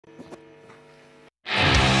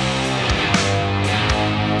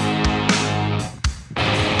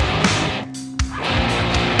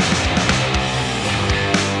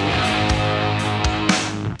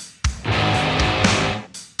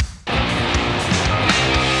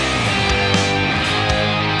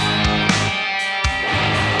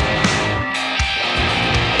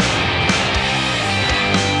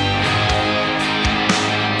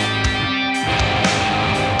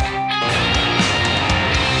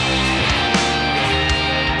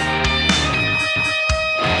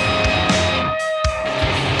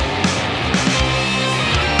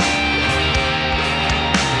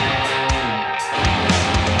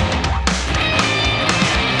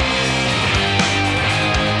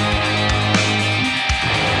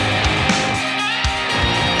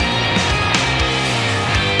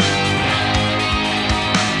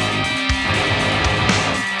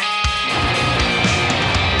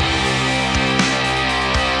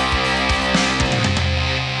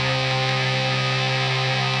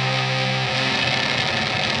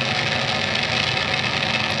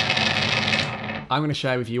I'm going to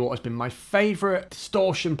share with you what has been my favourite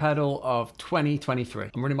distortion pedal of 2023.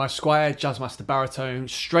 I'm running my Squier Jazzmaster Baritone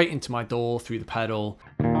straight into my DAW through the pedal.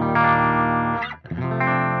 And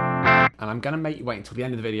I'm going to make you wait until the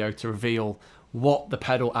end of the video to reveal what the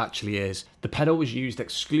pedal actually is. The pedal was used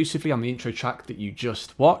exclusively on the intro track that you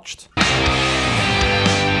just watched.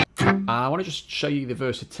 And I want to just show you the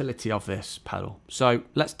versatility of this pedal. So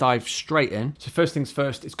let's dive straight in. So first things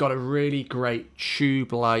first, it's got a really great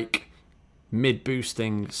tube-like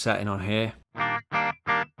mid-boosting setting on here.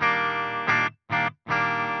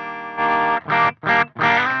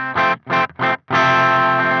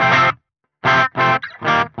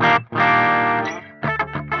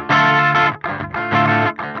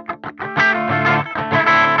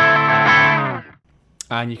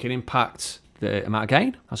 And you can impact the amount of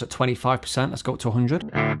gain. That's at 25%. Let's go up to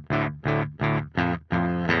 100.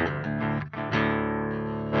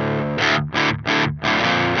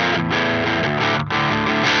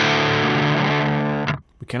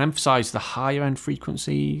 We can emphasize the higher end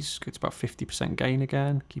frequencies. Go to about 50% gain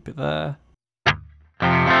again. Keep it there.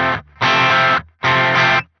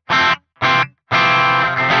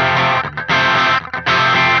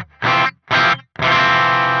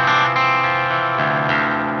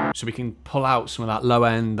 So we can pull out some of that low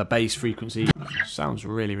end, the bass frequency. Sounds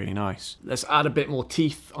really, really nice. Let's add a bit more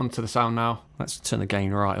teeth onto the sound now. Let's turn the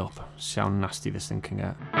gain right up. See how nasty this thing can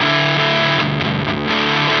get.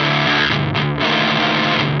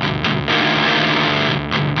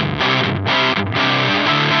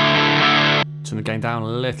 Turn the gain down a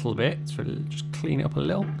little bit, so just clean it up a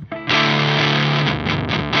little.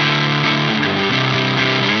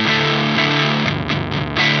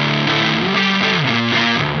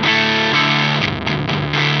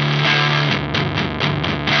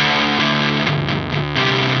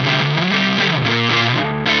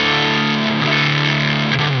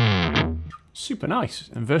 Super nice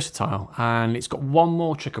and versatile, and it's got one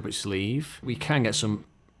more trick up its sleeve. We can get some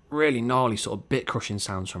really gnarly sort of bit crushing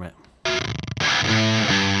sounds from it.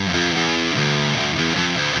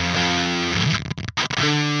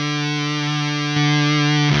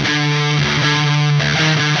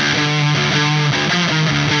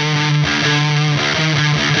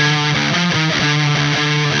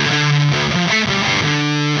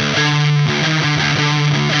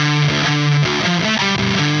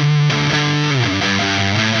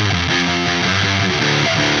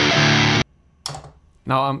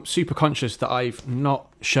 Now I'm super conscious that I've not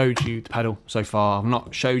showed you the pedal so far. I've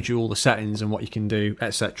not showed you all the settings and what you can do,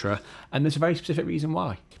 etc. And there's a very specific reason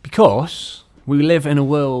why. Because we live in a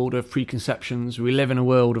world of preconceptions, we live in a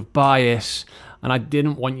world of bias, and I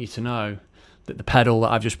didn't want you to know that the pedal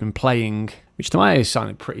that I've just been playing, which to my ears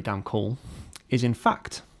sounded pretty damn cool, is in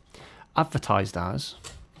fact advertised as,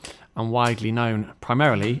 and widely known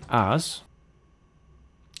primarily as,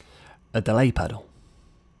 a delay pedal.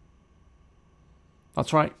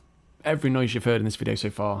 That's right, every noise you've heard in this video so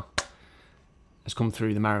far has come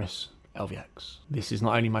through the Meris LVX. This is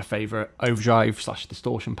not only my favourite overdrive /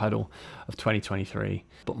 distortion pedal of 2023,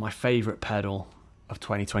 but my favourite pedal of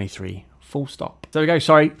 2023, full stop. There we go,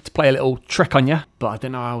 sorry to play a little trick on you, but I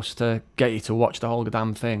didn't know how else to get you to watch the whole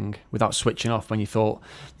damn thing without switching off when you thought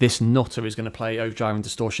this nutter is going to play overdrive and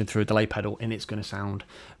distortion through a delay pedal and it's going to sound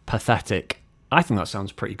pathetic. I think that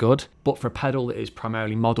sounds pretty good, but for a pedal that is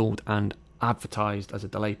primarily modelled and advertised as a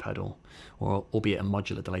delay pedal, or albeit a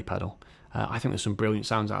modular delay pedal, I think there's some brilliant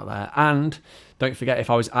sounds out there. And don't forget, if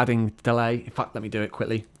I was adding delay, in fact, let me do it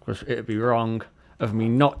quickly because it would be wrong of me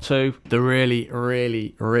not to. The really,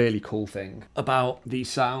 really, really cool thing about these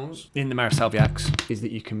sounds in the Meris LVX is that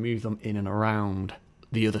you can move them in and around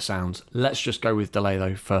the other sounds. Let's just go with delay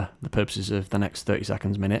though for the purposes of the next 30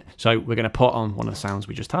 seconds, minute. So we're going to put on one of the sounds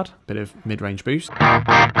we just had, a bit of mid-range boost,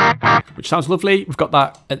 which sounds lovely. We've got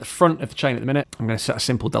that at the front of the chain at the minute. I'm going to set a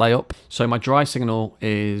simple delay up. So my dry signal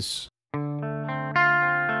is,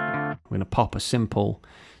 we're going to pop a simple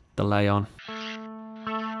delay on.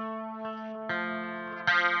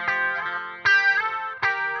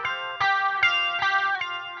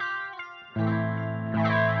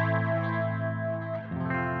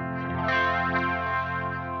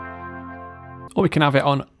 Or we can have it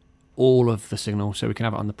on all of the signal, so we can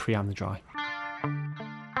have it on the pre and the dry.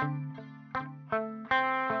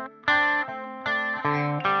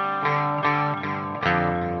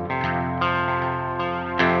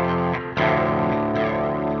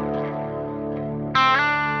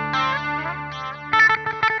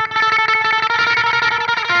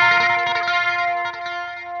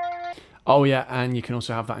 Oh yeah, and you can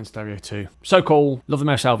also have that in stereo too. So cool, love the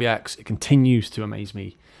Meris LVX, it continues to amaze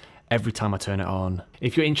me every time I turn it on.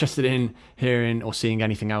 If you're interested in hearing or seeing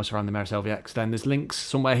anything else around the Meris LVX, then there's links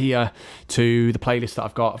somewhere here to the playlist that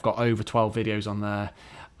I've got. I've got over 12 videos on there.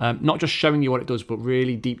 Not just showing you what it does, but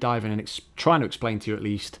really deep diving and trying to explain to you at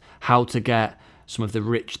least how to get some of the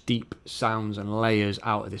rich, deep sounds and layers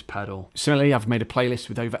out of this pedal. Similarly, I've made a playlist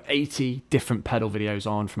with over 80 different pedal videos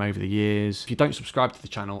on from over the years. If you don't subscribe to the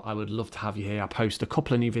channel, I would love to have you here. I post a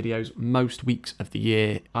couple of new videos most weeks of the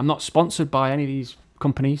year. I'm not sponsored by any of these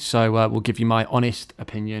companies, so we'll give you my honest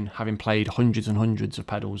opinion, having played hundreds and hundreds of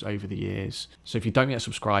pedals over the years. So if you don't yet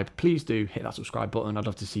subscribe, please do hit that subscribe button. I'd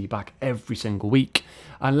love to see you back every single week,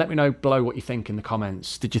 and let me know below what you think in the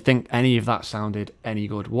comments. Did you think any of that sounded any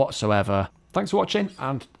good whatsoever? Thanks for watching,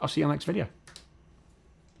 and I'll see you in the next video.